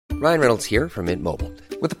Ryan Reynolds here from Mint Mobile.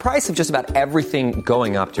 With the price of just about everything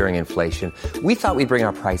going up during inflation, we thought we'd bring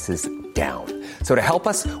our prices down. So to help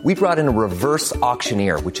us, we brought in a reverse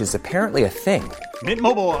auctioneer, which is apparently a thing. Mint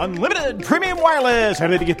Mobile Unlimited Premium Wireless. How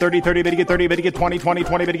to get 30, 30, bit to get 30, bit to get 20, 20,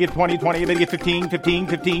 20, bit to get 20, 20, bit to get 15, 15,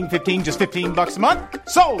 15, 15, just $15 a month?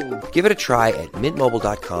 Sold! Give it a try at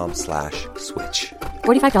mintmobile.com/switch.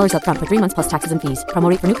 $45 up front for 3 months plus taxes and fees. Promo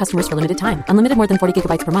rate for new customers for limited time. Unlimited more than 40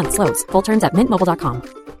 gigabytes per month. Slows full terms at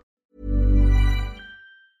mintmobile.com.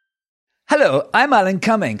 Hello, I'm Alan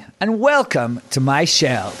Cumming, and welcome to My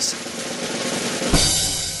Shelves.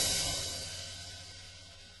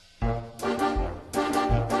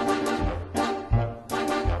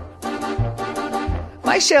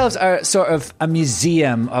 My shelves are sort of a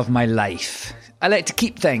museum of my life. I like to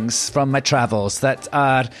keep things from my travels that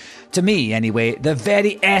are, to me anyway, the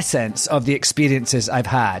very essence of the experiences I've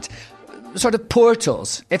had. Sort of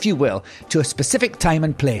portals, if you will, to a specific time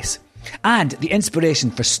and place. And the inspiration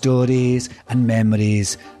for stories and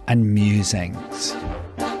memories and musings.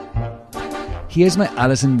 Here's my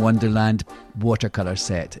Alice in Wonderland watercolour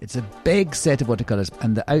set. It's a big set of watercolours,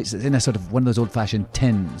 and it's in a sort of one of those old-fashioned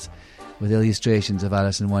tins with illustrations of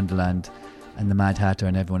Alice in Wonderland and the Mad Hatter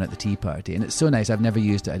and everyone at the tea party. And it's so nice, I've never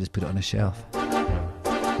used it, I just put it on a shelf.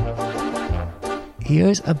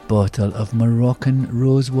 Here's a bottle of Moroccan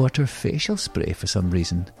rosewater facial spray for some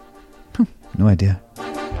reason. No idea.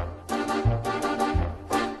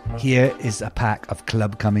 Here is a pack of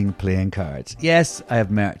Club Cumming playing cards. Yes, I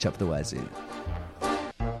have merch up the wazoo.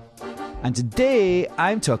 And today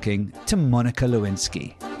I'm talking to Monica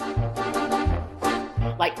Lewinsky.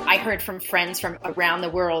 Like, I heard from friends from around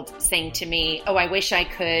the world saying to me, oh, I wish I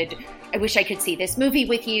could see this movie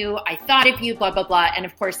with you. I thought of you, blah, blah, blah. And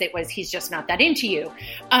of course it was, he's just not that into you.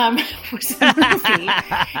 Was the movie.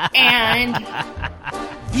 And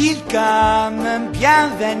Welcome,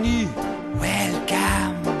 bienvenue, welcome.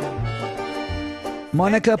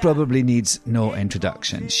 Monica probably needs no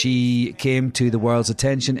introduction. She came to the world's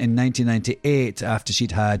attention in 1998 after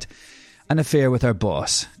she'd had an affair with her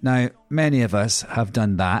boss. Now, many of us have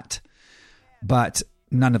done that, but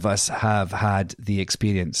none of us have had the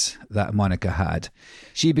experience that Monica had.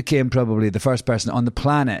 She became probably the first person on the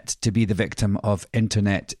planet to be the victim of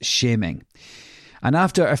internet shaming. And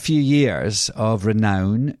after a few years of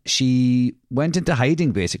renown, she went into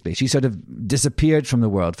hiding, basically. She sort of disappeared from the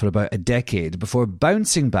world for about a decade before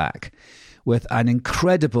bouncing back with an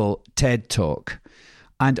incredible TED Talk,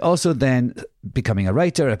 and also then becoming a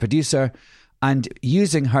writer, a producer, and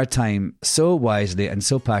using her time so wisely and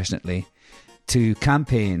so passionately to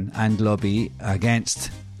campaign and lobby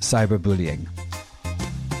against cyberbullying.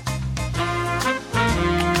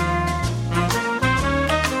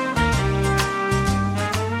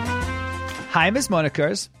 Hi, Miss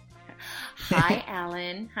Monikers. Hi,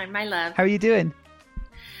 Alan. Hi, my love. How are you doing?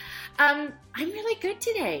 I'm really good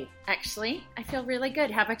today, actually. I feel really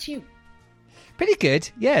good. How about you? Pretty good.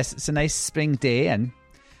 Yes, it's a nice spring day and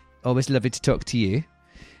always lovely to talk to you.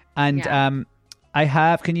 And yeah. I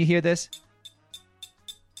have, can you hear this?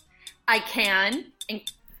 I can.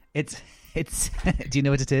 It's do you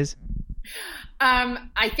know what it is?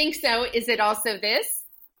 I think so. Is it also this?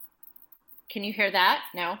 Can you hear that?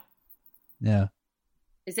 No. No.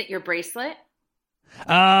 Is it your bracelet?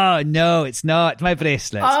 Oh, no, it's not my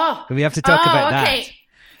bracelet. Oh. We have to talk about okay.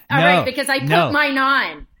 that. All right, because I put mine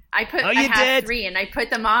on. I you had did? 3 and I put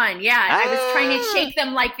them on. Yeah, I was trying to shake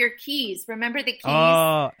them like your keys. Remember the keys?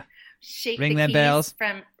 Oh. Shake ring the them keys bells.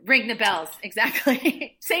 Ring the bells.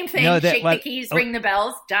 Exactly. Same thing. No, shake the keys, ring the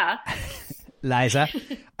bells. Duh. Liza.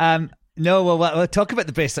 No, we'll talk about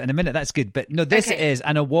the bracelet in a minute. That's good. But no, this is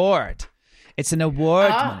an award. It's an award,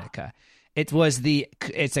 Monica.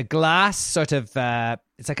 It's a glass sort of,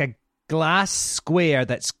 it's like a glass square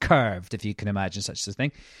that's curved, if you can imagine such a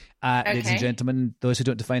thing. Ladies and gentlemen, those who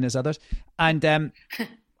don't define as others. And the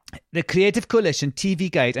Creative Coalition, TV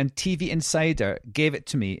Guide and TV Insider gave it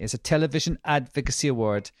to me. It's a television advocacy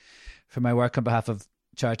award for my work on behalf of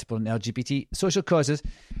charitable and LGBT social causes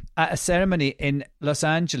at a ceremony in Los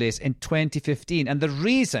Angeles in 2015. And the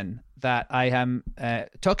reason that I am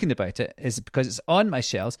talking about it is because it's on my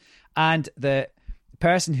shelves, and the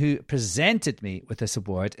person who presented me with this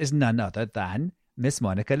award is none other than Miss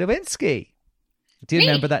Monica Lewinsky. Do you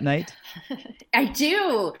remember that night? I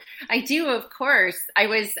do, of course. I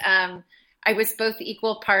was both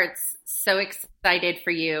equal parts so excited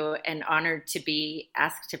for you and honored to be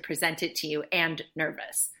asked to present it to you, and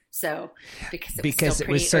nervous. So because it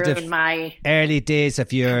was sort of in my early days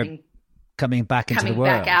of your coming back into the world.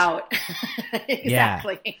 Coming back out.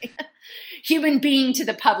 Exactly. Yeah. Human being to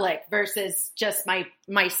the public versus just my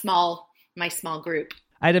small group.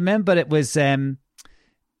 I remember it was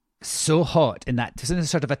so hot in that. It was in a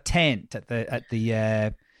sort of a tent at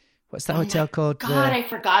the what's that hotel called? God, I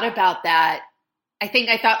forgot about that. I think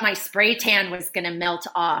I thought my spray tan was going to melt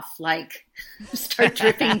off, like start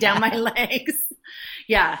dripping down my legs.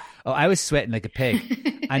 Yeah. Oh, I was sweating like a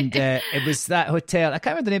pig. And it was that hotel. I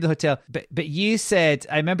can't remember the name of the hotel, but you said,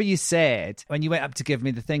 I remember you said, when you went up to give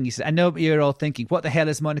me the thing, you said, I know you're all thinking, what the hell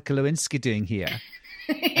is Monica Lewinsky doing here?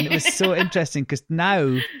 And it was so interesting because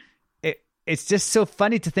now it's just so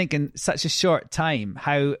funny to think in such a short time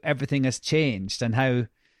how everything has changed and how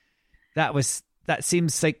that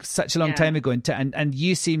seems like such a long time ago. And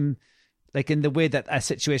you seem like in the way that a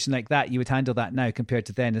situation like that, you would handle that now compared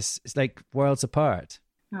to then, it's like worlds apart.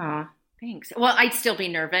 Oh, thanks. Well, I'd still be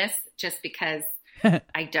nervous just because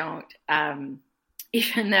I don't,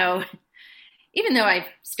 even though I've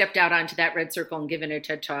stepped out onto that red circle and given a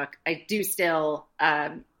TED Talk, I do still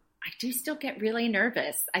get really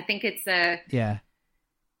nervous. I think it's I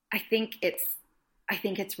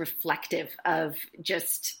think it's reflective of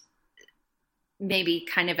just maybe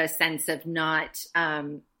kind of a sense of not,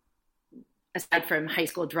 aside from high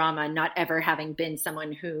school drama, not ever having been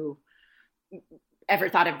someone who ever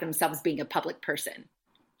thought of themselves being a public person,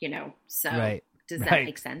 so right. Does that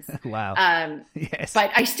make sense? Wow. Yes.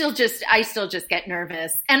 But I still just get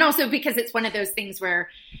nervous. And also because it's one of those things where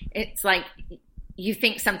it's like, you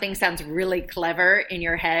think something sounds really clever in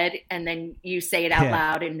your head and then you say it out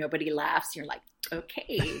loud and nobody laughs. You're like,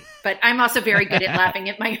 okay. But I'm also very good at laughing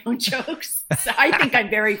at my own jokes. So I think I'm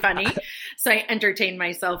very funny. So I entertain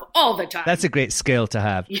myself all the time. That's a great skill to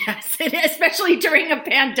have. Yes, especially during a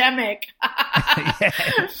pandemic.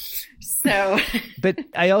 So, but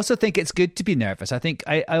I also think it's good to be nervous. I think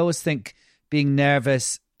I always think being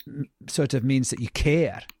nervous sort of means that you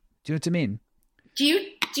care. Do you know what I mean? Do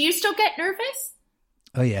you still get nervous?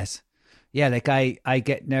 Oh yes, yeah. Like I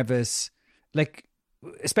get nervous, like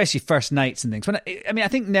especially first nights and things. I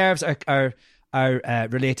think nerves are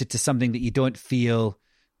related to something that you don't feel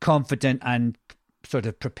confident and sort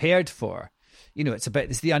of prepared for.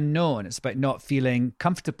 It's the unknown. It's about not feeling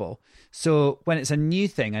comfortable. So when it's a new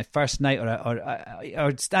thing, a first night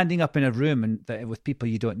or standing up in a room and with people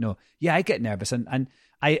you don't know, I get nervous. And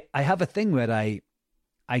I have a thing where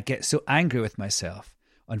I get so angry with myself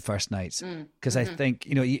on first nights because I think,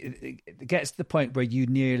 it gets to the point where you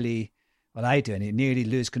nearly, well, I do, and I nearly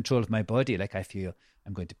lose control of my body. Like I feel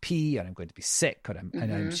I'm going to pee or I'm going to be sick or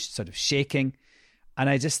I'm sort of shaking. And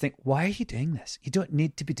I just think, why are you doing this? You don't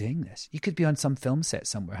need to be doing this. You could be on some film set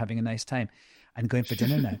somewhere having a nice time and going for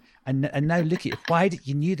dinner now. And now look at you. Why did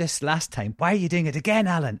you knew this last time? Why are you doing it again,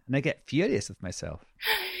 Alan? And I get furious with myself.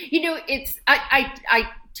 I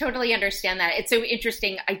totally understand that. It's so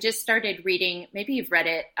interesting. I just started reading, maybe you've read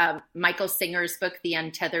it, Michael Singer's book, The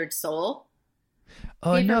Untethered Soul.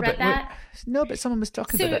 Oh, no, but someone was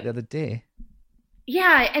talking about that the other day.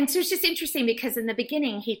 Yeah. And so it's just interesting because in the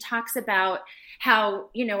beginning, he talks about how,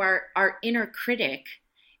 our inner critic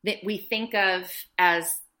that we think of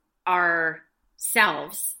as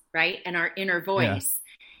ourselves, right? And our inner voice.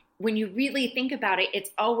 Yeah. When you really think about it, it's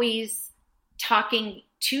always talking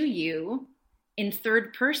to you in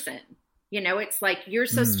third person. It's like, you're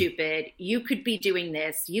so stupid. You could be doing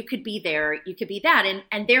this. You could be there. You could be that.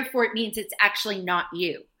 And therefore it means it's actually not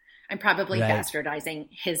you. I'm probably bastardizing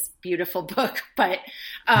his beautiful book, but,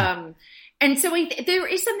 and so there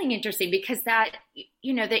is something interesting because that,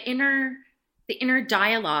 the inner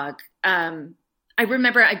dialogue, I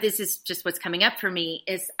remember this is just what's coming up for me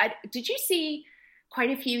is, did you see quite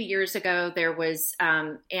a few years ago, there was,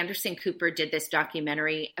 Anderson Cooper did this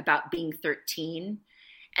documentary about being 13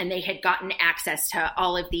 and they had gotten access to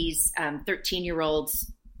all of these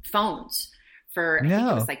 13-year-olds' phones for, I think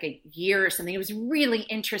it was like a year or something. It was really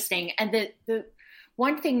interesting. And the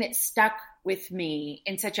one thing that stuck with me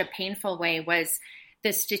in such a painful way was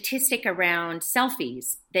the statistic around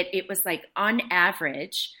selfies, that it was like on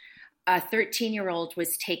average, a 13-year-old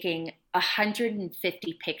was taking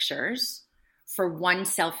 150 pictures for one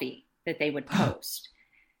selfie that they would post.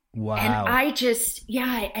 Wow. And I just,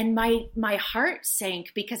 and my heart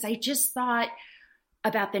sank because I just thought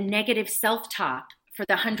about the negative self-talk for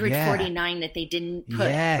the 149 that they didn't put,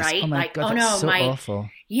 right? Oh my God, that's so awful.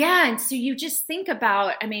 Yeah. And so you just think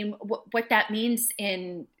about, what that means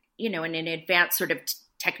in, in an advanced sort of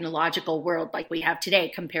technological world like we have today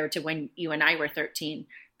compared to when you and I were 13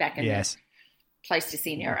 back in the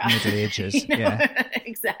Pleistocene era. Middle Ages, yeah.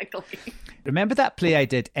 Exactly. Remember that play I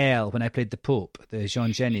did, Elle, when I played the Pope, the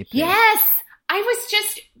Jean Genet play? Yes! I was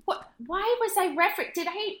just, why was I did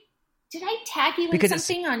I tag you in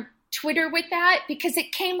something on Twitter with that? Because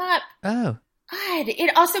it came up God,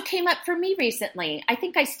 it also came up for me recently. I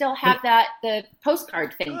think I still have the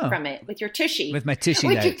postcard thing from it with your tushy. With my tushy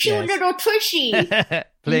With now, your cute little tushy.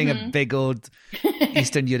 Playing a big old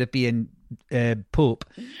Eastern European Pope.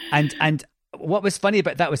 And what was funny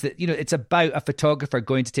about that was that, it's about a photographer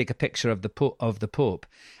going to take a picture of the Pope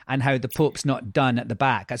and how the Pope's not done at the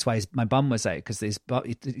back. That's why my bum was out, because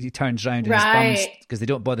he turns around and his bum's, because they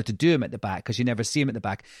don't bother to do him at the back, because you never see him at the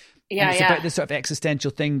back. Yeah, and it's about this sort of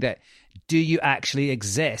existential thing that, do you actually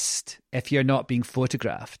exist if you're not being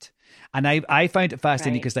photographed? And I found it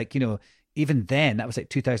fascinating because, even then, that was like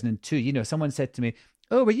 2002, someone said to me,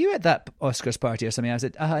 oh, were you at that Oscars party or something? I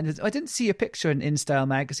said, I didn't see your picture in InStyle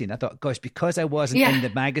magazine. I thought, gosh, because I wasn't in the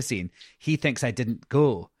magazine, he thinks I didn't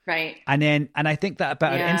go. Right. And I think that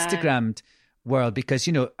about our Instagrammed world, because,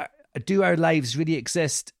 do our lives really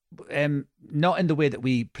exist? Not in the way that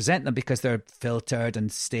we present them, because they're filtered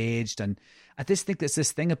and staged. And I just think there's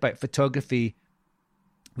this thing about photography.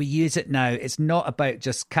 We use it now. It's not about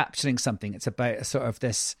just capturing something. It's about a sort of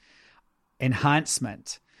this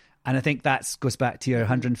enhancement. And I think that goes back to your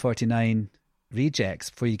 149 rejects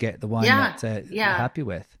before you get the one that you're happy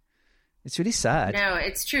with. It's really sad. No,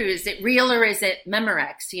 it's true. Is it real or is it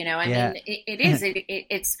Memorex? I mean, it is.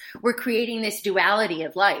 It's we're creating this duality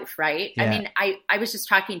of life, right? Yeah. I mean, I was just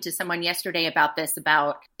talking to someone yesterday about this,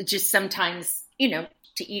 about just sometimes, to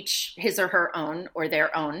each his or her own or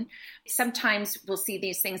their own. Sometimes we'll see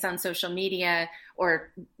these things on social media,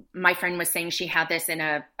 or my friend was saying she had this in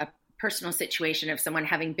a personal situation of someone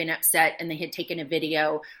having been upset and they had taken a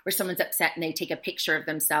video, or someone's upset and they take a picture of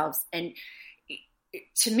themselves. And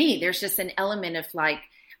to me, there's just an element of like,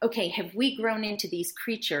 okay, have we grown into these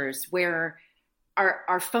creatures where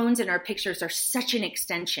our phones and our pictures are such an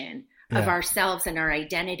extension of ourselves and our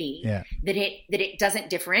identity that it doesn't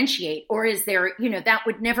differentiate? Or is there, that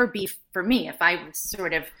would never be for me if I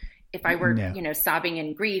were sobbing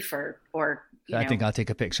in grief or I think I'll take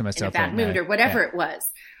a picture of myself in a bad mood or whatever it was.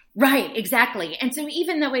 Right, exactly. And so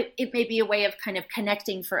even though it may be a way of kind of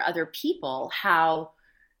connecting for other people, how,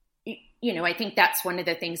 I think that's one of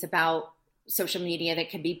the things about social media that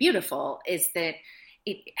can be beautiful, is that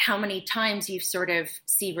how many times you sort of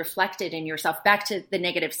see reflected in yourself, back to the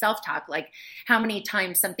negative self-talk, like how many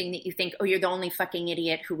times something that you think, oh, you're the only fucking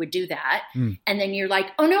idiot who would do that. And then you're like,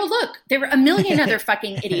 oh no, look, there were a million other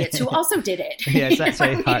fucking idiots who also did it. Yes, that's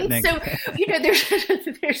very heartening. So,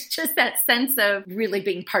 there's just that sense of really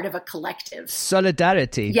being part of a collective.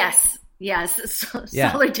 Solidarity. Yes.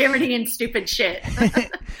 Solidarity and stupid shit.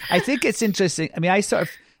 I think it's interesting. I mean, I sort of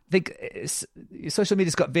think social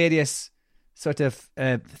media's got various sort of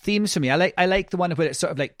themes for me. I like the one where it's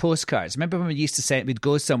sort of like postcards. Remember when we used to say we'd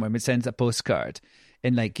go somewhere and we'd send a postcard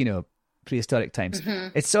in prehistoric times. Mm-hmm.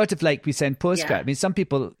 It's sort of like we send postcard. Yeah. I mean, some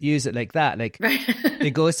people use it like that. Like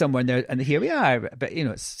they go somewhere and here we are, but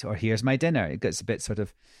or here's my dinner. It gets a bit sort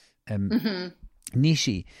of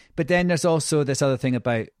nichey. But then there's also this other thing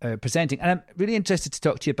about presenting. And I'm really interested to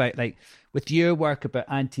talk to you about, like, with your work about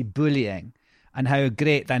anti-bullying and how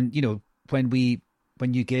great then,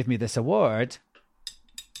 when you gave me this award,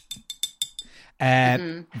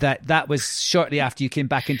 that was shortly after you came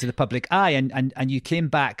back into the public eye, and you came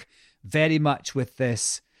back very much with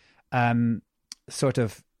this sort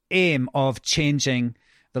of aim of changing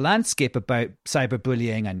the landscape about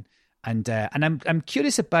cyberbullying, and I'm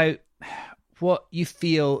curious about what you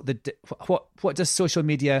feel what does social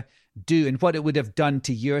media do and what it would have done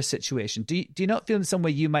to your situation. Do you not feel in some way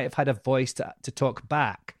you might have had a voice to talk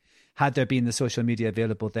back had there been the social media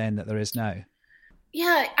available then that there is now?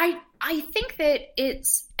 Yeah, I think that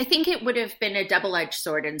it would have been a double-edged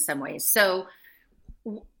sword in some ways. So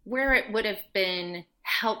where it would have been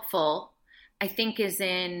helpful, I think, is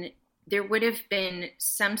in there would have been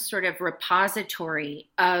some sort of repository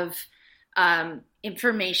of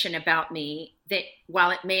information about me that,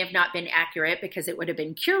 while it may have not been accurate because it would have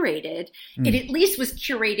been curated, it at least was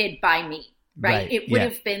curated by me. Right. It would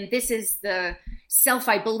have been, this is the self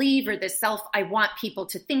I believe, or the self I want people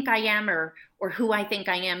to think I am, or who I think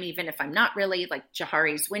I am, even if I'm not really, like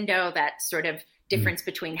Johari's window, that sort of difference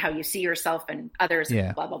between how you see yourself and others,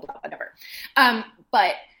 and blah, blah, blah, whatever.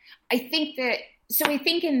 But I think I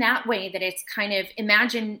think in that way that it's kind of,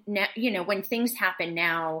 imagine, when things happen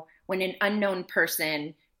now, when an unknown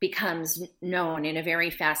person becomes known in a very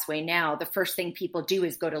fast way now, the first thing people do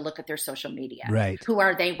is go to look at their social media. Right. Who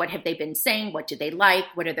are they? What have they been saying? What do they like?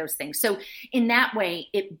 What are those things? So in that way,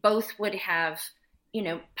 it both would have,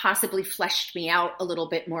 possibly fleshed me out a little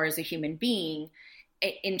bit more as a human being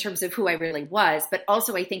in terms of who I really was. But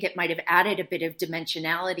also I think it might have added a bit of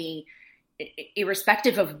dimensionality,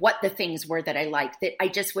 irrespective of what the things were that I liked, that I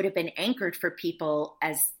just would have been anchored for people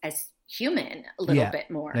as human a little bit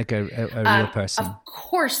more. Like a real person. Of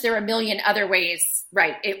course, there are a million other ways,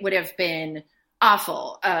 right? It would have been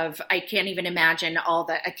awful. I can't even imagine all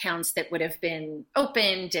the accounts that would have been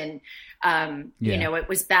opened. And, it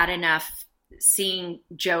was bad enough seeing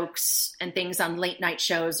jokes and things on late night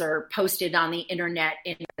shows or posted on the internet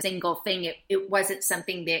in a single thing. It wasn't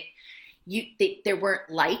something that there weren't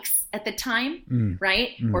likes at the time, right?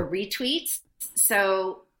 Or retweets.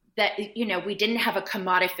 So that, we didn't have a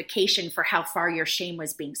commodification for how far your shame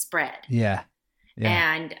was being spread. Yeah.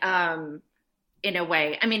 And in a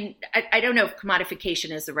way, I mean, I don't know if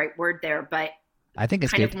commodification is the right word there, but I think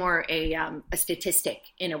it's kind good. of more a statistic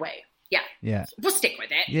in a way. Yeah. Yeah. We'll stick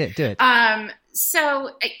with it. Yeah, do it.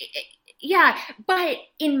 But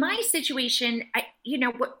in my situation,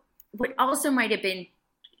 what also might have been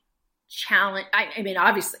challenge. I mean,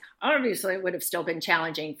 obviously it would have still been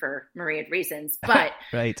challenging for myriad reasons, but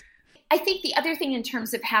right. I think the other thing in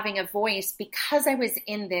terms of having a voice, because I was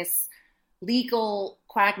in this legal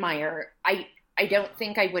quagmire, I don't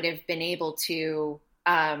think I would have been able to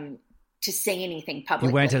say anything publicly.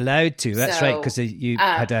 You weren't allowed to. That's right, because you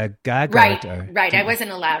had a gag order. Right. I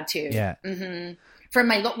wasn't allowed to. Yeah. Mm-hmm.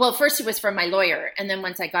 First it was from my lawyer, and then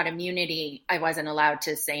once I got immunity, I wasn't allowed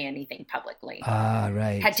to say anything publicly. Ah,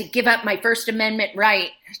 right. Had to give up my First Amendment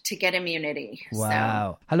right to get immunity.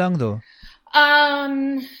 Wow. So, how long though?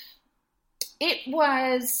 It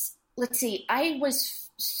was. Let's see. I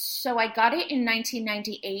got it in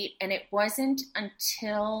 1998, and it wasn't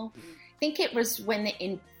until I think it was when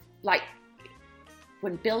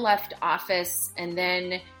Bill left office, and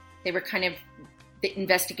then they were kind of. The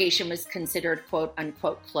investigation was considered quote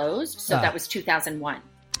unquote closed. So that was 2001.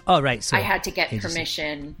 Oh, right. So I had to get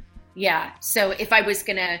permission. Yeah. So if I was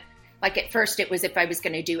going to, at first it was if I was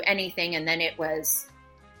going to do anything. And then it was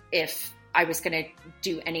if I was going to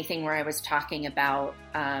do anything where I was talking about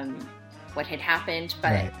what had happened.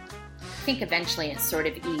 But right. I think eventually it sort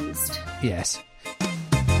of eased. Yes.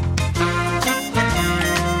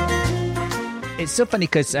 It's so funny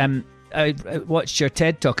because I watched your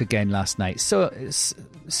TED Talk again last night. So it's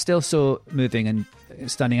still so moving and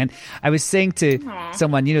stunning. And I was saying to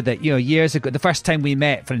someone, that years ago, the first time we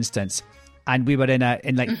met, for instance, and we were in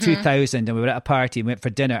 2000, and we were at a party and we went for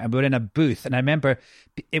dinner, and we were in a booth. And I remember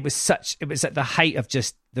it was at the height of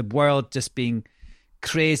just the world just being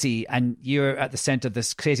crazy, and you're at the center of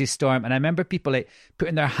this crazy storm. And I remember people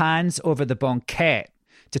putting their hands over the banquette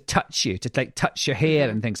to touch you, to touch your hair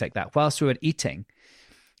and things like that whilst we were eating.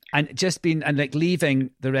 And just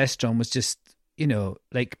leaving the restaurant was just,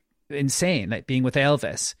 insane, like being with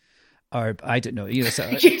Elvis or I don't know, So,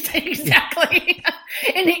 exactly.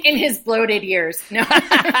 In his bloated years. No.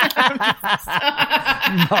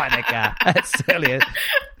 Monica, that's silly.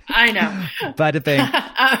 I know. Bada bing.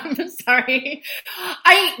 I'm sorry.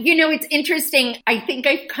 It's interesting. I think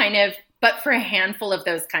but for a handful of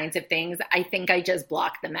those kinds of things, I think I just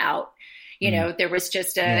blocked them out. There was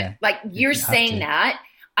just you're saying that.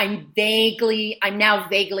 I'm now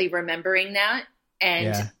vaguely remembering that.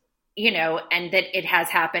 And, and that it has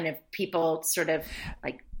happened of people sort of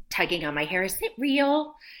tugging on my hair. Is it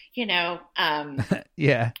real? Yeah.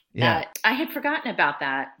 I had forgotten about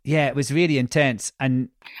that. Yeah, it was really intense. And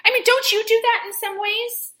I mean, don't you do that in some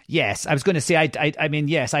ways? Yes, I was going to say, I mean,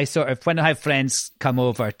 yes, I sort of, when I have friends come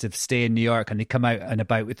over to stay in New York and they come out and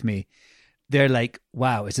about with me, they're like,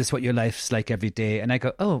 wow, is this what your life's like every day? And I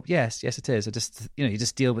go, oh, yes, it is. I just, you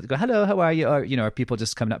just deal with it. Go, hello, how are you? Or, are people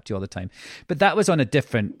just coming up to you all the time? But that was on a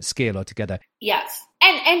different scale altogether. Yes.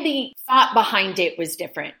 And the thought behind it was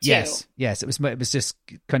different too. Yes. It was just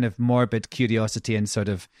kind of morbid curiosity and sort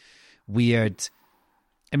of weird.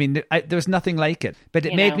 I mean, there was nothing like it, but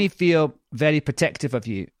it made me feel very protective of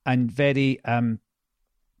you and very,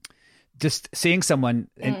 just seeing someone,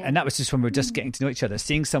 and that was just when we were just getting to know each other,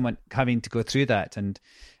 seeing someone having to go through that and,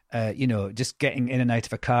 just getting in and out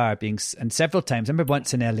of a car, and several times, I remember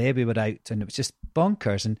once in LA we were out and it was just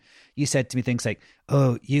bonkers. And you said to me things like,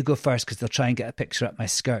 oh, you go first because they'll try and get a picture up my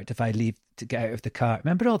skirt if I leave to get out of the car.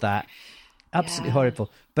 Remember all that? Absolutely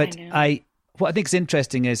horrible. But what I think is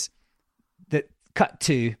interesting is that cut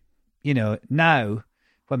to, now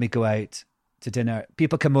when we go out to dinner,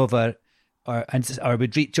 people come over or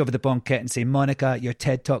would reach over the banquette and say, Monica, your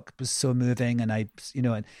TED Talk was so moving. And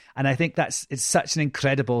and I think it's such an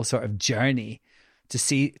incredible sort of journey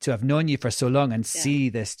to have known you for so long and see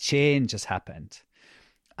this change has happened.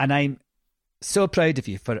 And I'm so proud of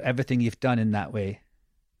you for everything you've done in that way.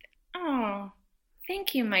 Oh,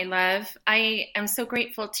 thank you, my love. I am so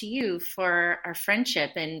grateful to you for our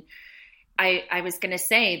friendship. And I was going to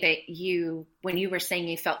say that when you were saying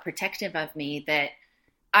you felt protective of me, that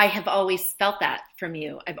I have always felt that from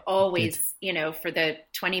you. I've always, for the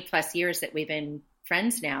 20 plus years that we've been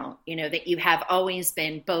friends now, that you have always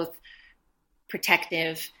been both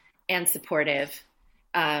protective and supportive.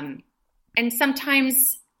 And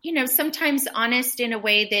sometimes honest in a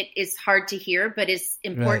way that is hard to hear, but is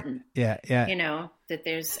important. Right. Yeah. That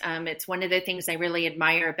there's, it's one of the things I really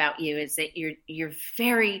admire about you is that you're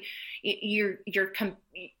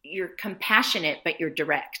compassionate, but you're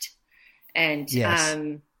direct. And, yes.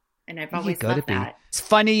 And I've always loved that. It's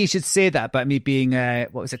funny you should say that about me being,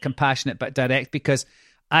 compassionate but direct, because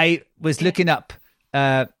I was looking up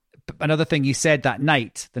another thing you said that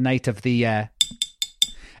night, the night of the,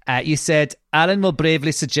 you said, Alan will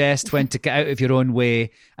bravely suggest when to get out of your own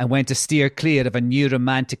way and when to steer clear of a new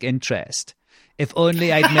romantic interest. If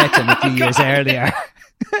only I'd met him a few years earlier.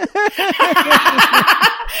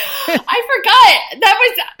 I forgot.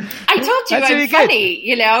 I told you That's I'm really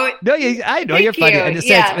funny, No, I know you're funny. And it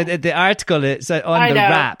says, the article, it's on the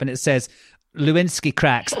wrap, and it says, Lewinsky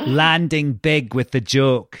cracks, landing big with the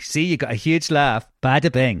joke. See, you got a huge laugh.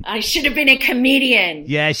 Bada bing. I should have been a comedian.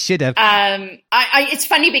 Yeah, I should have. It's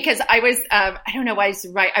funny because I was, I don't know why I was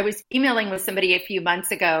right. I was emailing with somebody a few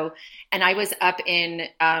months ago, and I was up in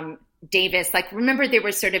Davis. Like, remember there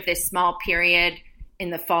was sort of this small period in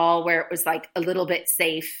the fall where it was like a little bit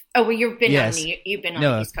safe. Oh, well, you've been on the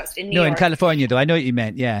East Coast in New York. No, in California though. I know what you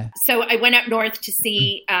meant. Yeah. So I went up north to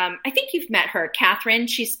see, I think you've met her, Catherine.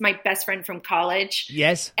 She's my best friend from college.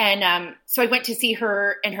 Yes. And so I went to see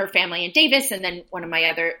her and her family in Davis, and then one of my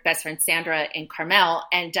other best friends, Sandra, in Carmel.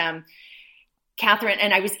 And Catherine,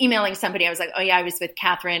 and I was emailing somebody. I was like, oh yeah, I was with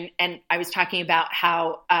Catherine. And I was talking about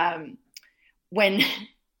how when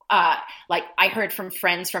I heard from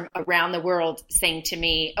friends from around the world saying to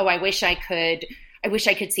me, oh, I wish I could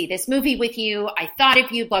see this movie with you. I thought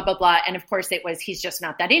of you, blah, blah, blah. And of course it was, He's Just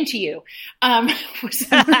Not That Into You, was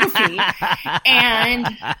the movie. And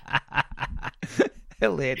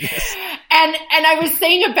hilarious. And I was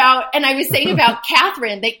saying about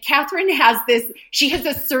Catherine, that Catherine she has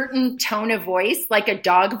a certain tone of voice, like a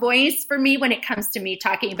dog voice for me when it comes to me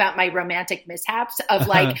talking about my romantic mishaps of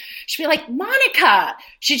like, she'll be like, Monica.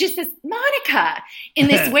 She just says, Monica, in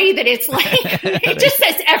this way that it's like, it just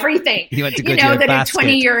says everything. You want to go to your that basket. A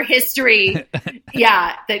 20-year history,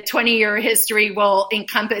 the 20-year history will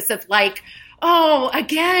encompass of like, oh,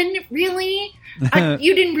 again, really?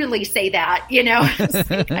 You didn't really say that, It's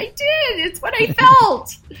like, I did. It's what I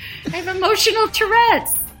felt. I have emotional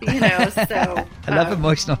Tourette's, so. I love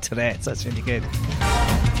emotional Tourette's. That's really good.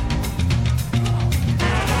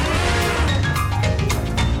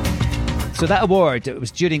 So that award, it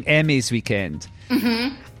was during Emmys weekend.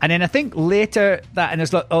 Mm-hmm. And then I think later and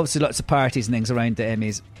there's obviously lots of parties and things around the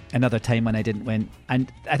Emmys. Another time when I didn't win.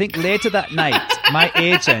 And I think later that night, my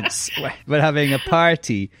agents were having a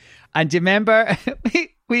party. And do you remember,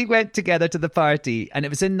 we went together to the party, and it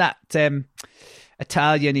was in that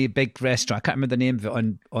Italian-y big restaurant. I can't remember the name of it,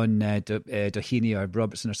 on Doheny or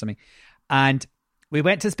Robertson or something. And we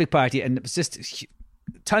went to this big party, and it was just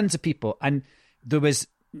tons of people. And there was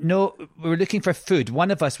we were looking for food. One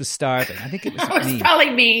of us was starving. I think it was me. It was probably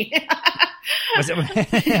me. Was it?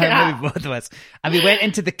 Yeah. Maybe both of us. And we went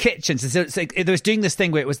into the kitchens. So it's like, they was doing this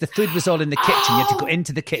thing where the food was all in the kitchen. You had to go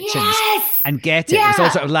into the kitchens and get it. Yeah. It was all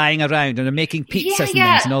sort of lying around, and they're making pizzas and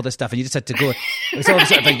things and all this stuff. And you just had to go. It was all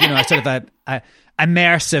sort of like, a sort of a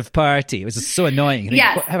immersive party. It was just so annoying.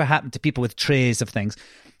 Whatever happened to people with trays of things?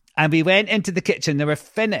 And we went into the kitchen. They were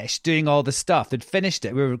finished doing all the stuff. They'd finished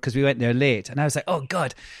it because we went there late. And I was like, oh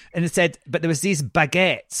God. And it said, but there was these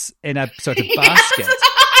baguettes in a sort of basket.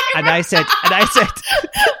 And I said,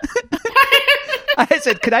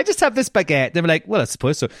 could I just have this baguette? They were like, well, I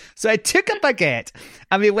suppose so. So I took a baguette,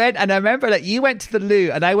 and we went, and I remember you went to the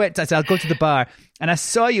loo, and I said, I'll go to the bar. And I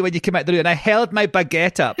saw you when you came out the loo, and I held my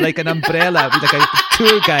baguette up like an umbrella, with like a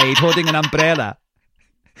tour guide holding an umbrella.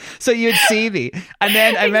 So you'd see me. And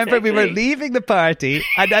then I remember we were leaving the party,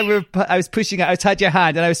 and I was pushing it. I had your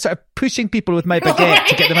hand, and I was sort of pushing people with my baguette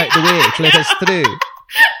to get them out of the way to let us through.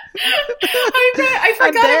 I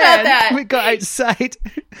forgot about that.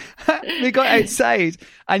 We got outside,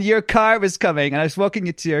 and your car was coming, and I was walking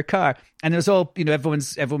you to your car, and it was all, everyone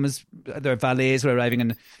was, their valets were arriving,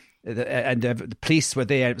 and the police were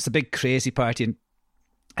there. It was a big crazy party, and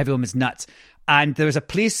everyone was nuts. And there was a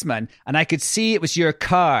policeman, and I could see it was your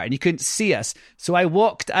car, and you couldn't see us. So I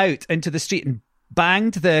walked out into the street and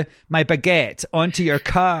banged my baguette onto your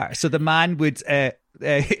car, so the man would.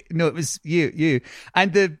 No, it was you.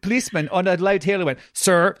 And the policeman on a loud hailer went,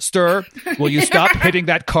 Sir, will you stop hitting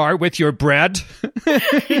that car with your bread?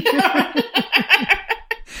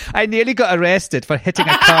 I nearly got arrested for hitting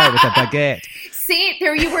a car with a baguette. See,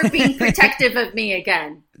 there you were being protective of me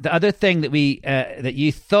again. The other thing that that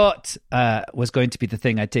you thought was going to be the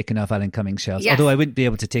thing I'd taken off Alan Cummings' shelf, yes. although I wouldn't be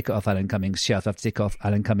able to take it off Alan Cummings' shelf, I have to take off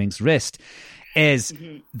Alan Cummings' wrist, is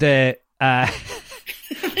the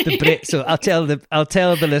so I'll tell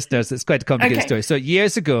the listeners, it's quite a complicated story. So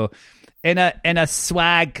years ago, in a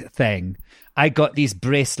swag thing, I got these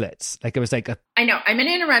bracelets. Like it was like I know. I'm going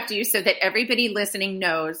to interrupt you so that everybody listening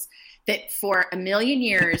knows that for a million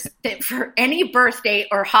years, that for any birthday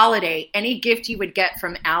or holiday, any gift you would get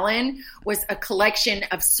from Alan was a collection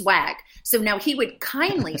of swag. So now he would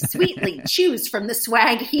kindly, sweetly choose from the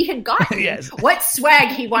swag he had gotten what swag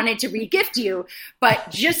he wanted to regift you. But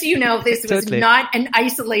just so you know, this was not an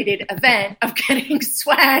isolated event of getting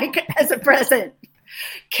swag as a present.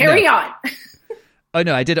 Carry on. Oh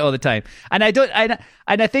no, I did it all the time, and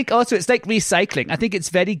I think also it's like recycling. I think it's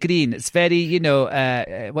very green. It's very,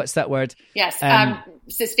 what's that word? Yes,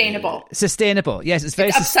 sustainable. Sustainable. Yes, it's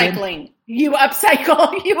very upcycling. You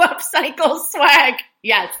upcycle swag.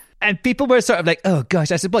 Yes. And people were sort of like, "Oh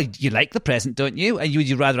gosh," I said, "Well, you like the present, don't you? And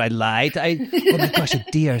you rather I lied? Oh my gosh, a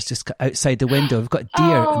deer's just outside the window. We've got a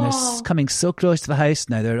deer, and they're coming so close to the house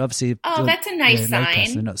now. They're obviously that's a nice sign. Like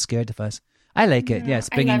us, they're not scared of us." I like it. Yeah, it's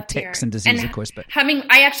bringing ticks and disease, of course. But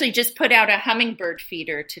I actually just put out a hummingbird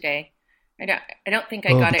feeder today. I don't think I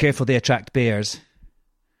got it. Be careful, they attract bears.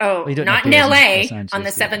 Oh, not in LA on the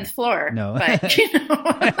 7th floor. No, but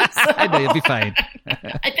I know you'll be fine.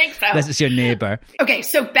 I think so. This is your neighbor. Okay,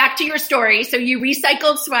 so back to your story. So you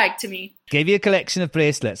recycled swag to me. Gave you a collection of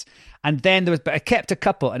bracelets, and then I kept a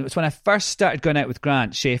couple, and it was when I first started going out with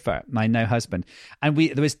Grant Schaefer, my now husband, and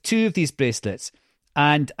there was 2 of these bracelets.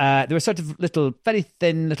 And they were sort of very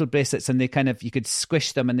thin little bracelets, and they kind of, you could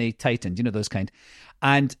squish them and they tightened, those kind.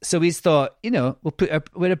 And so we thought, we'll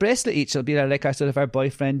wear a bracelet each. It'll be like our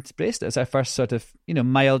boyfriend bracelet. It's our first sort of,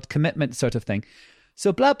 mild commitment sort of thing.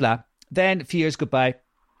 So blah, blah. Then a few years go by,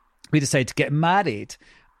 we decide to get married,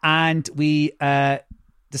 and we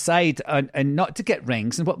decide and not to get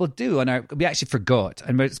rings. And what we'll do we actually forgot,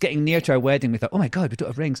 and we're getting near to our wedding. We thought, oh my God, we don't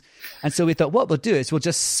have rings. And so we thought, what we'll do is we'll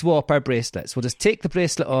just swap our bracelets. We'll just take the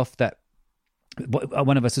bracelet off that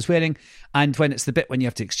one of us is wearing, and when it's the bit when you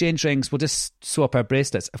have to exchange rings, we'll just swap our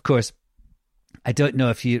bracelets. Of course, I don't know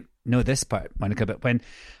if you know this part, Monica, but when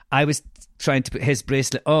I was trying to put his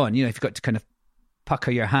bracelet on, you've got to kind of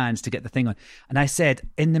pucker your hands to get the thing on. And I said,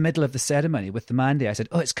 in the middle of the ceremony with the man there, I said,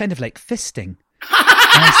 oh, it's kind of like fisting.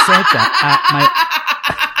 And I said that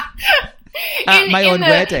at my own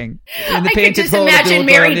wedding in the painted hall of the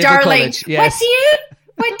Mary Darling. Yes.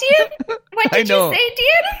 What did you say,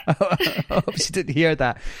 dear? I hope she didn't hear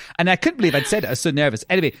that. And I couldn't believe I'd said it. I was so nervous.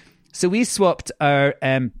 Anyway, so we swapped our,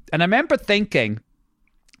 and I remember thinking,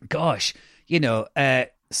 gosh,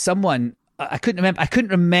 someone, I couldn't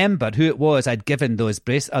remember who it was I'd given those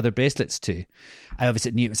other bracelets to. I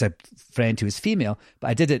obviously knew it was a friend who was female, but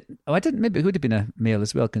I didn't, maybe it would have been a male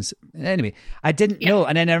as well. Anyway, I didn't know.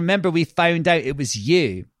 And then I remember we found out it was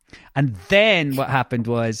you. And then what happened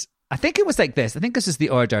was, I think it was like this. I think this is the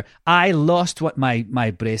order. I lost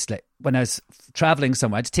my bracelet when I was traveling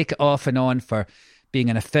somewhere. I had to take it off and on for being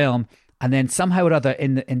in a film. And then somehow or other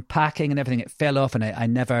in packing and everything, it fell off, and I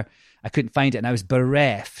couldn't find it, and I was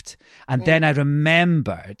bereft. And then I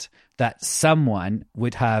remembered that someone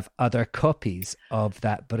would have other copies of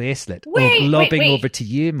that bracelet. Lobbing over to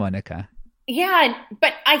you, Monica. Yeah,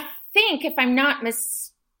 but I think, if I'm not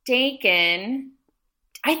mistaken,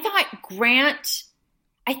 I thought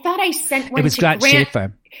I sent one to Grant. It was Grant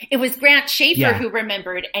Schaefer. It was Grant Schaefer who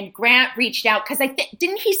remembered, and Grant reached out because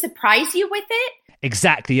didn't he surprise you with it?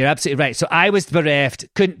 Exactly, you're absolutely right. So I was bereft,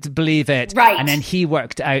 couldn't believe it, right? And then he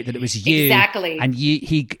worked out that it was you, exactly, and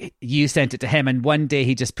you sent it to him. And one day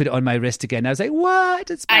he just put it on my wrist again. I was like,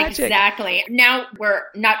 "What? It's magic!" Exactly. Now we're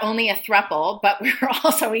not only a throuple, but we're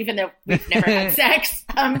also, even though we've never had sex,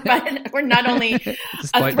 but we're not only a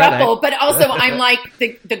throuple, but also I'm like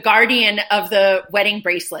the guardian of the wedding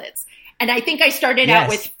bracelets. And I think I started out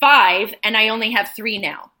with 5, and I only have 3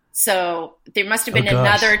 now. So there must have been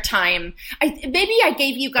another time. Maybe I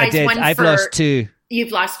gave you guys one. I've lost 2.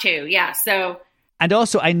 You've lost 2, yeah. So, and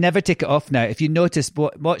also, I never take it off now. If you notice,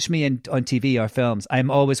 watch me on TV or films,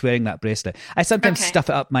 I'm always wearing that bracelet. I sometimes stuff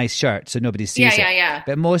it up my shirt so nobody sees it. Yeah.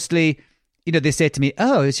 But mostly, they say to me,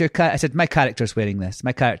 "Oh, is your I said, "My character's wearing this.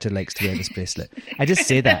 My character likes to wear this bracelet." I just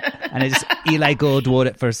say that, and Eli Gold wore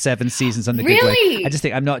it for 7 seasons on The Good Wife. I just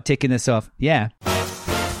think I'm not taking this off. Yeah.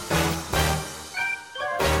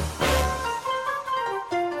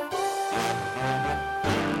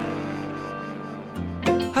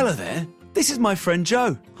 Hello there, this is my friend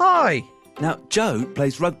Joe. Hi. Now, Joe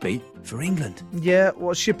plays rugby for England. Yeah,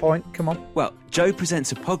 what's your point? Come on. Well, Joe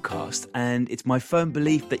presents a podcast, and it's my firm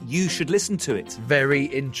belief that you should listen to it. Very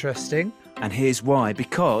interesting. And here's why.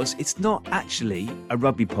 Because it's not actually a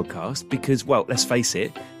rugby podcast, because, well, let's face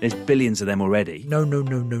it, there's billions of them already. No.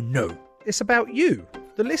 It's about you,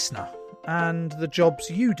 the listener, and the jobs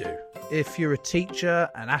you do. If you're a teacher,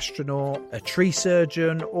 an astronaut, a tree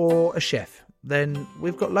surgeon, or a chef, then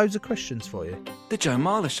we've got loads of questions for you. The Joe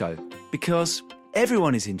Marler Show. Because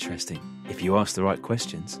everyone is interesting if you ask the right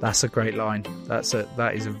questions. That's a great line.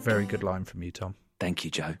 That is a very good line from you, Tom. Thank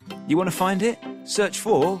you, Joe. You want to find it? Search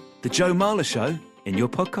for The Joe Marler Show in your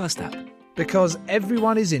podcast app. Because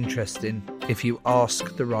everyone is interesting if you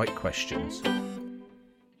ask the right questions.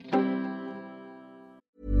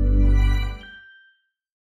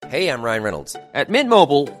 Hey, I'm Ryan Reynolds. At Mint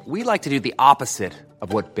Mobile, we like to do the opposite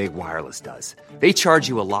of what Big Wireless does. They charge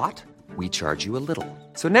you a lot, we charge you a little.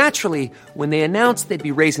 So naturally, when they announced they'd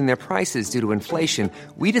be raising their prices due to inflation,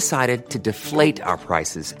 we decided to deflate our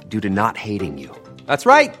prices due to not hating you. That's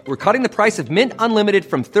right. We're cutting the price of Mint Unlimited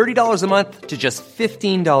from $30 a month to just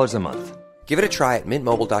 $15 a month. Give it a try at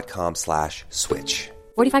mintmobile.com/switch.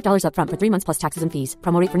 $45 up front for 3 months plus taxes and fees.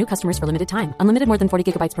 Promo rate for new customers for limited time. Unlimited more than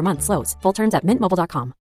 40 gigabytes per month. Slows full terms at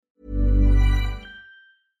mintmobile.com.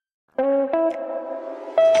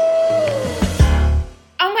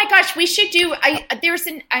 Oh my gosh, we should do.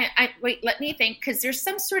 Wait, let me think, because there's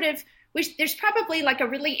some sort of. There's probably like a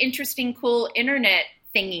really interesting, cool internet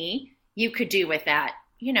thingy you could do with that.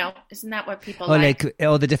 You know, isn't that what people like? Like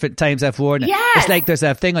all the different times I've worn it. Yes. It's like there's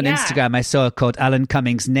a thing on Instagram I saw called Alan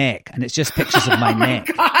Cumming's neck, and it's just pictures of my neck.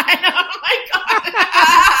 Oh my God.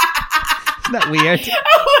 Isn't that weird?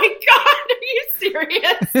 Oh my God, are you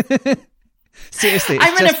serious? Seriously.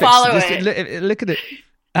 I'm going to follow it. Look at it.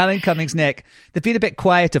 Alan Cumming's neck. They've been a bit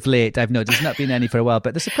quiet of late, I've noticed. There's not been any for a while,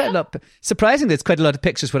 but there's quite a lot. Surprisingly, there's quite a lot of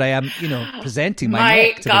pictures where I am, presenting my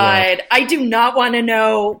neck to the world. My God, I do not want to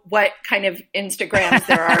know what kind of Instagrams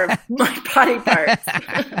there are of my body parts.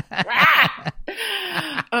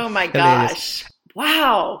 Oh my gosh.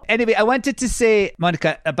 Wow. Anyway, I wanted to say,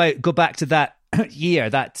 Monica, go back to that year,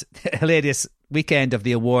 that hilarious weekend of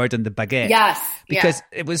the award and the baguette. Yes. Because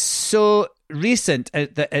it was so recent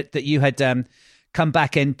that you had come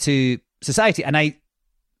back into society, and I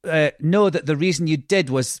know that the reason you did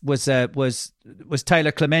was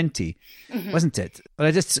Tyler Clementi, wasn't it? Well,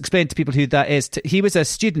 I just explained to people who that is. He was a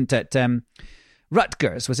student at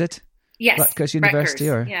Rutgers, was it? Yes, Rutgers University,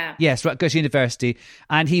 yes, Rutgers University,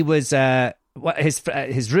 and he was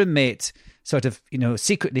his roommate sort of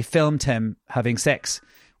secretly filmed him having sex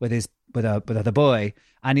with another boy.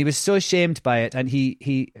 And he was so ashamed by it, and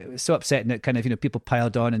he was so upset, and it kind of people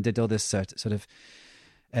piled on and did all this sort of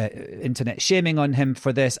internet shaming on him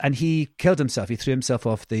for this, and he killed himself. He threw himself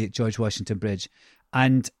off the George Washington Bridge,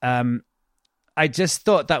 and I just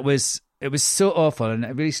thought it was so awful, and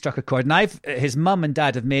it really struck a chord. And his mum and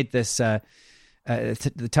dad have made this the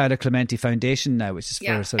Tyler Clementi Foundation now, which is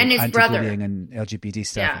for sort of anti-bullying and LGBT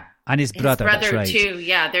stuff, and his brother that's right. too.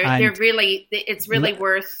 Yeah, they're really. It's really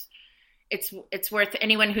worth. It's worth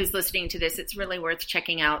anyone who's listening to this. It's really worth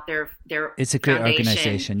checking out their. It's a great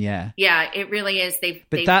organization. Yeah, it really is.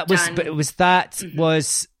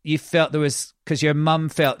 Was you felt there was, because your mum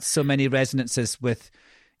felt so many resonances with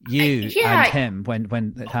you and him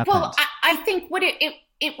when it happened. Well, I think what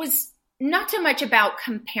it was not so much about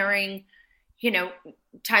comparing,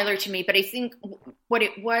 Tyler to me, but I think what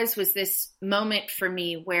it was this moment for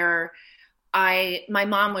me where my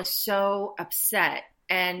mom was so upset.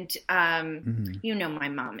 And, my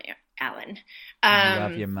mom, Alan. I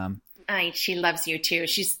love your mom. She loves you too.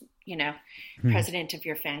 She's, president of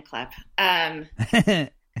your fan club. I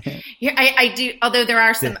do. Although there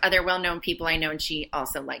are some other well-known people I know, and she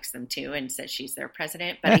also likes them too, and says she's their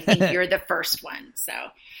president. But I think you're the first one. So,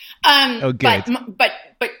 oh, good. But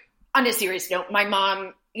on a serious note, my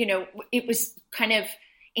mom, it was kind of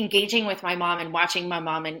engaging with my mom and watching my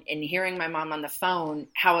mom and hearing my mom on the phone,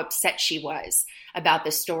 how upset she was about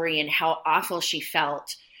the story and how awful she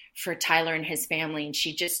felt for Tyler and his family. And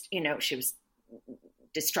she just, she was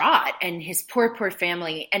distraught, and his poor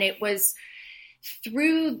family. And it was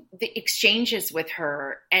through the exchanges with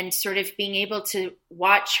her and sort of being able to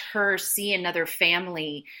watch her see another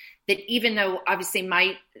family that, even though obviously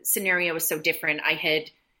my scenario was so different, I had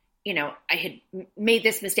made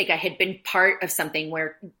this mistake. I had been part of something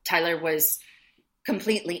where Tyler was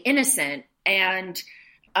completely innocent. And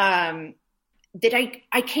that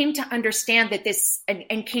I came to understand that this,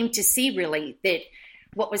 and came to see really that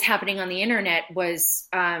what was happening on the internet was,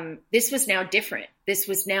 this was now different. This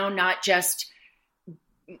was now not just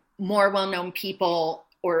more well-known people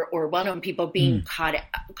or well-known people being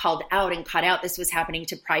called out and caught out. This was happening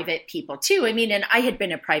to private people too. I mean, and I had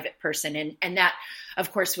been a private person, and that,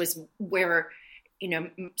 of course, was where,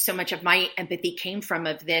 so much of my empathy came from,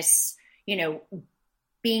 of this,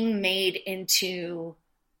 being made into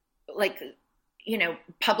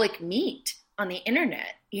public meat on the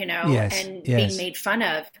internet, being made fun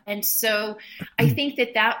of. And so I think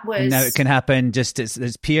that was... And now it can happen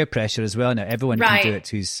there's peer pressure as well now. Everyone can do it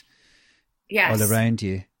who's all around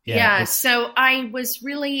you. Yeah. So I was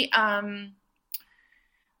really, I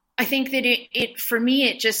think that it for me,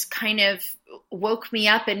 it just kind of woke me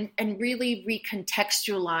up and really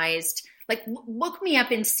recontextualized, woke me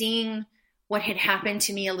up in seeing what had happened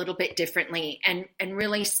to me a little bit differently, and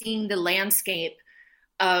really seeing the landscape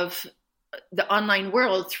of the online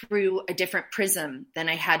world through a different prism than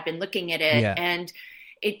I had been looking at it. Yeah. And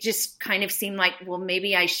it just kind of seemed like, well,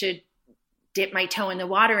 maybe I should dip my toe in the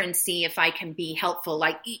water and see if I can be helpful.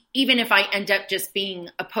 Even if I end up just being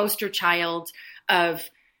a poster child of,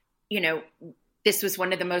 this was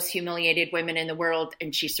one of the most humiliated women in the world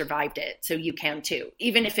and she survived it, so you can too.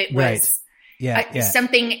 Even if it was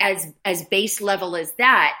something as base level as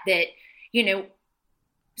that,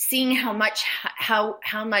 seeing how much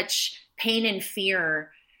pain and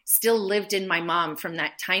fear still lived in my mom from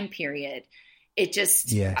that time period. It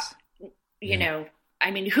just,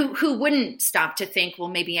 I mean, who wouldn't stop to think, well,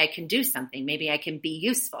 maybe I can do something, maybe I can be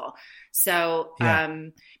useful. So,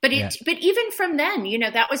 but even from then,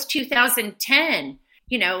 that was 2010,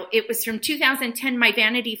 it was from 2010, my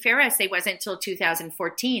Vanity Fair essay wasn't until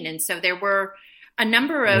 2014. And so there were a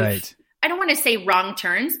number of, I don't want to say wrong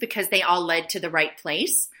turns, because they all led to the right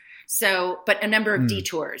place. So, but a number of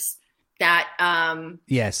detours that,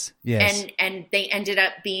 yes. And they ended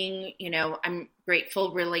up being, I'm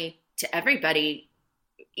grateful really to everybody,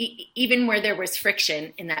 even where there was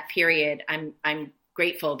friction in that period. I'm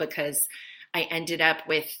grateful because I ended up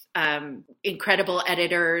with incredible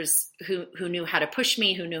editors who knew how to push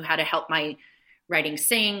me, who knew how to help my writing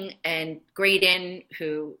sing, and Graydon,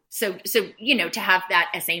 so to have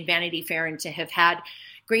that essay in Vanity Fair and to have had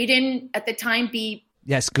Graydon at the time be...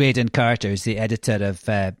 Yes, Graydon Carter is the editor of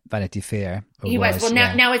Vanity Fair. He was. Well,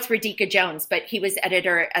 now it's Radhika Jones, but he was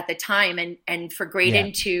editor at the time, and for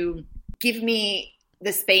Graydon to give me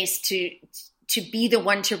the space to be the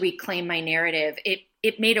one to reclaim my narrative,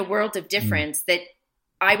 it made a world of difference that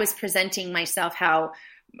I was presenting myself how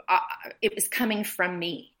it was coming from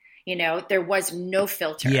me. There was no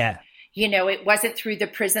filter. Yeah. It wasn't through the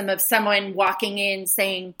prism of someone walking in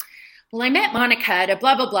saying, well, I met Monica at a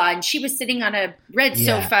blah, blah, blah, and she was sitting on a red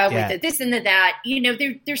sofa with a this and the that.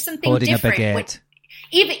 There's something holding different. A baguette.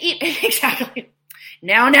 Even exactly.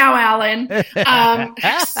 Now, Alan.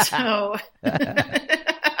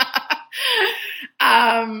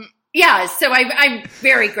 So I'm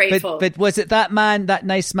very grateful. But was it that man, that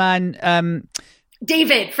nice man?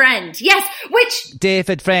 David Friend. Yes.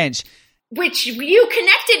 David French. Which you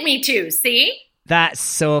connected me to, see? That's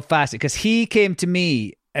so fascinating, because he came to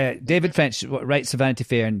me, David French writes for Vanity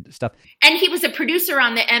Fair and stuff. And he was a producer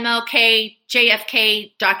on the MLK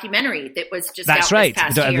JFK documentary that was just That's out right. this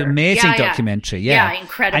past year. An amazing documentary. Yeah,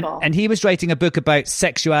 incredible. And he was writing a book about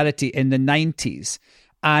sexuality in the 90s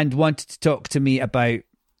and wanted to talk to me about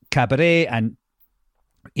cabaret and,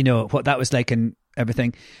 what that was like and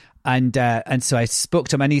everything. And so I spoke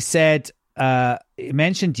to him, and he said, he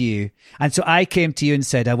mentioned you. And so I came to you and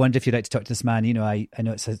said, I wonder if you'd like to talk to this man. I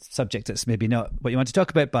know it's a subject that's maybe not what you want to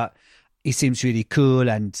talk about, but he seems really cool.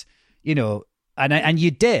 And, and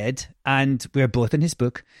you did. And we're both in his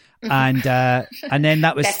book. And then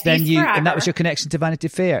that was and that was your connection to Vanity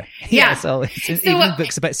Fair. Yeah. So even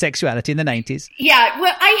books about sexuality in the 90s. Yeah.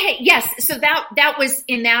 Well, yes. So that was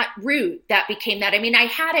in that route that became that. I mean, I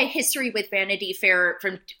had a history with Vanity Fair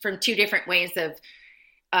from two different ways of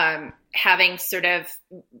having sort of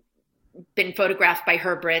been photographed by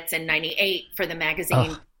Herb Ritts in '98 for the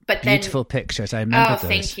magazine. But then, beautiful pictures. I remember those.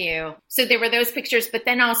 Thank you. So there were those pictures, but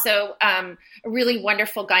then also a really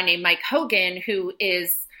wonderful guy named Mike Hogan,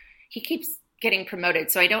 he keeps getting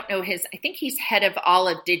promoted. So I don't know I think he's head of all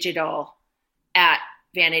of digital at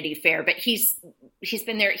Vanity Fair, but he's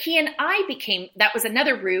been there. He and I that was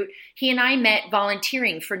another route. He and I met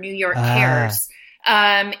volunteering for New York Cares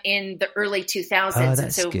in the early 2000s.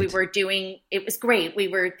 And so good. It was great.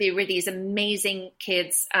 There were these amazing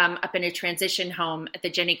kids up in a transition home at the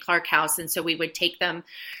Jenny Clark House. And so we would take them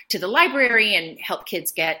to the library and help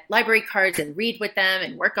kids get library cards and read with them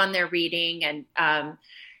and work on their reading. And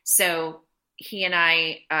so he and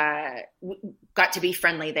I got to be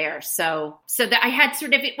friendly there. So that I had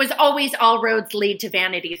sort of, it was always all roads lead to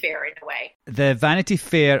Vanity Fair in a way. The Vanity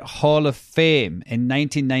Fair Hall of Fame in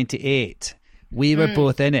 1998. We were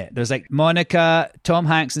both in it. There's like Monica, Tom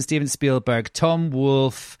Hanks and Steven Spielberg, Tom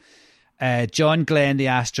Wolfe, John Glenn, the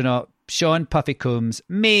astronaut, Sean Puffy Combs,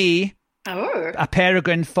 me, a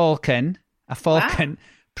peregrine falcon, wow.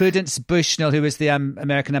 Prudence Bushnell, who was the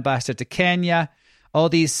American ambassador to Kenya, all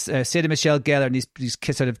these, Sarah Michelle Gellar and these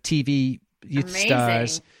sort of TV youth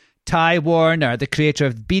stars, Ty Warner, the creator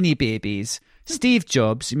of Beanie Babies, Steve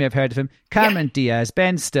Jobs, you may have heard of him, Cameron Diaz,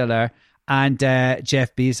 Ben Stiller, and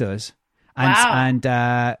Jeff Bezos. And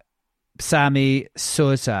Sammy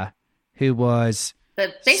Sosa, who was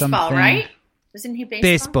the baseball, right? Wasn't he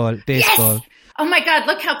baseball? Baseball. Yes! Oh my God,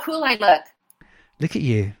 look how cool I look. Look at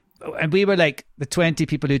you. And we were like the 20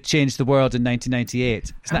 people who changed the world in 1998.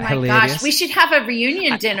 Isn't that hilarious? Oh my gosh, we should have a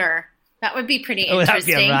reunion dinner. That would be pretty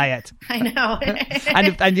interesting. That would be a riot. I know.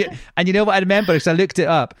 and you know what I remember? Because I looked it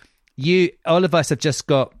up. All of us have just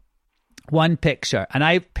got one picture.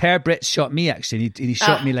 And Per Britt shot me actually. And he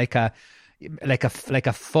shot me like a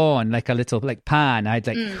fawn, like a little like Pan. I had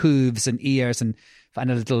like hooves and ears and a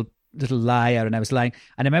little lyre, and I was lying.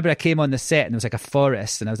 And I remember I came on the set and there was like a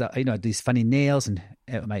forest, and I was these funny nails and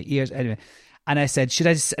my ears anyway. And I said,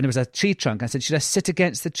 and there was a tree trunk. I said, should I sit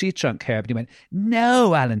against the tree trunk, Herb? And he went,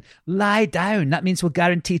 no, Alan, lie down. That means we'll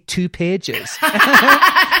guarantee 2 pages. Herb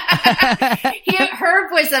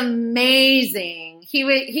was amazing. He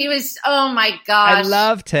was, oh my gosh. I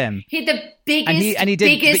loved him. He had the biggest, and he did,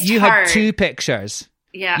 biggest but you heart. had 2 pictures.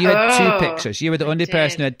 Yeah. You had 2 pictures. You were the only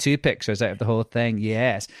person who had 2 pictures out of the whole thing.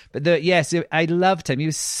 Yes. But I loved him. He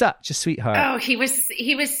was such a sweetheart. Oh, he was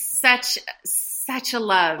such a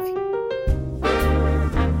love.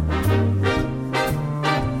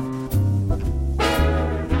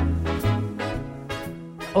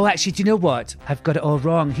 Oh, actually, do you know what? I've got it all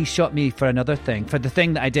wrong. He shot me for another thing. For the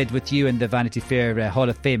thing that I did with you in the Vanity Fair Hall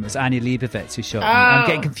of Fame, it was Annie Leibovitz who shot me. I'm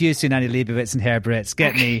getting confused between Annie Leibovitz and Herb Ritz.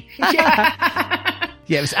 Get me.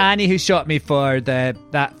 Yeah, it was Annie who shot me for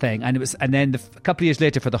that thing. And then a couple of years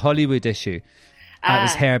later for the Hollywood issue, it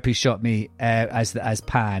was Herb who shot me as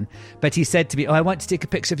Pan. But he said to me, I want to take a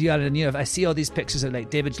picture of you, Alan. And I see all these pictures of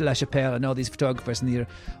like David LaChapelle and all these photographers and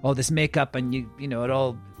all this makeup and you are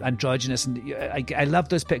all androgynous. And I love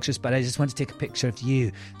those pictures, but I just want to take a picture of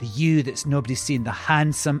you. The you that's nobody's seen. The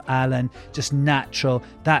handsome Alan, just natural.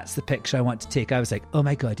 That's the picture I want to take. I was like, oh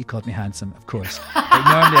my God, he called me handsome, of course. Like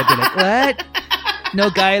normally I'd be like, what?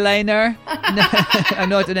 No guy liner? No, I'm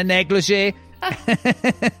not in a negligee.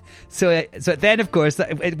 So then, of course,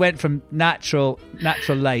 it went from natural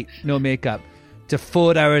light, no makeup, to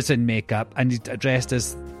 4 hours in makeup and dressed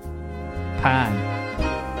as Pan.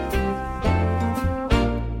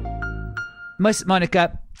 Miss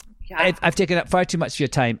Monica, I've taken up far too much of your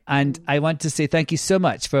time, and I want to say thank you so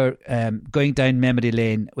much for going down memory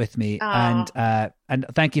lane with me, and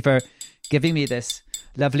thank you for giving me this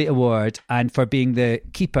lovely award and for being the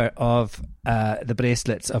keeper of the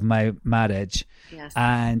bracelets of my marriage. Yes.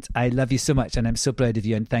 And I love you so much, and I'm so proud of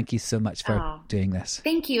you, and thank you so much for doing this.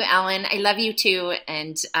 Thank you, Alan. I love you too.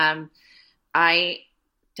 And I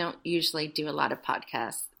don't usually do a lot of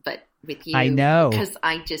podcasts, but with you, I know, because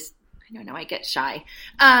I don't know, I get shy.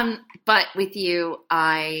 But with you,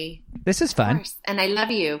 this is fun. And I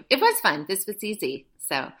love you. It was fun. This was easy.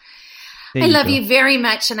 So I love you very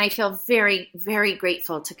much, and I feel very, very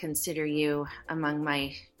grateful to consider you among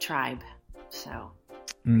my tribe. So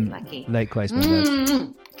very lucky. Likewise, my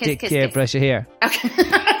love. Take care. Kiss. Brush your hair. Okay.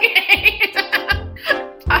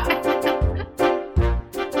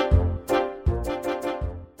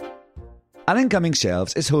 Alan Cumming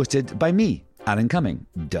Shelves is hosted by me, Alan Cumming,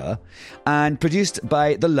 and produced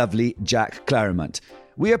by the lovely Jack Claremont.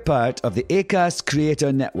 We are part of the Acast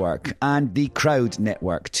Creator Network and the Crowd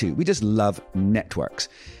Network too. We just love networks.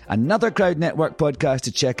 Another Crowd Network podcast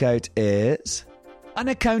to check out is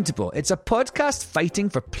Unaccountable. It's a podcast fighting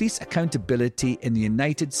for police accountability in the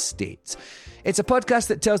United States. It's a podcast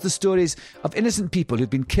that tells the stories of innocent people who've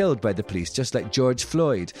been killed by the police, just like George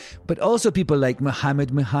Floyd, but also people like Mohammed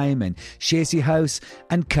Muhaimin, Shacey House,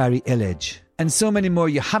 and Carrie Illich. And so many more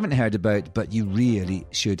you haven't heard about, but you really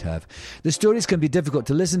should have. The stories can be difficult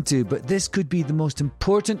to listen to, but this could be the most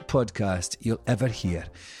important podcast you'll ever hear.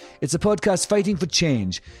 It's a podcast fighting for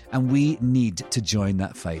change, and we need to join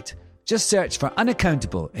that fight. Just search for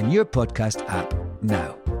Unaccountable in your podcast app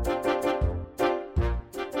now.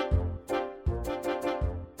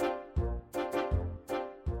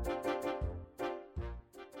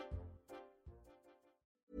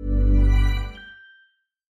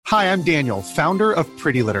 Hi, I'm Daniel, founder of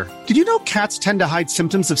Pretty Litter. Did you know cats tend to hide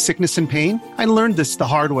symptoms of sickness and pain? I learned this the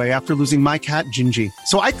hard way after losing my cat, Gingy.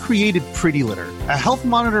 So I created Pretty Litter, a health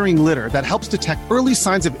monitoring litter that helps detect early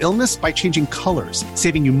signs of illness by changing colors,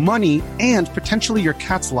 saving you money and potentially your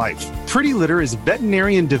cat's life. Pretty Litter is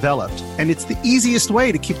veterinarian developed, and it's the easiest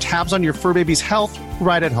way to keep tabs on your fur baby's health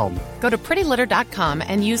right at home. Go to prettylitter.com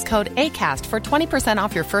and use code ACAST for 20%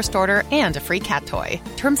 off your first order and a free cat toy.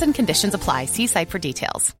 Terms and conditions apply. See site for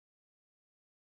details.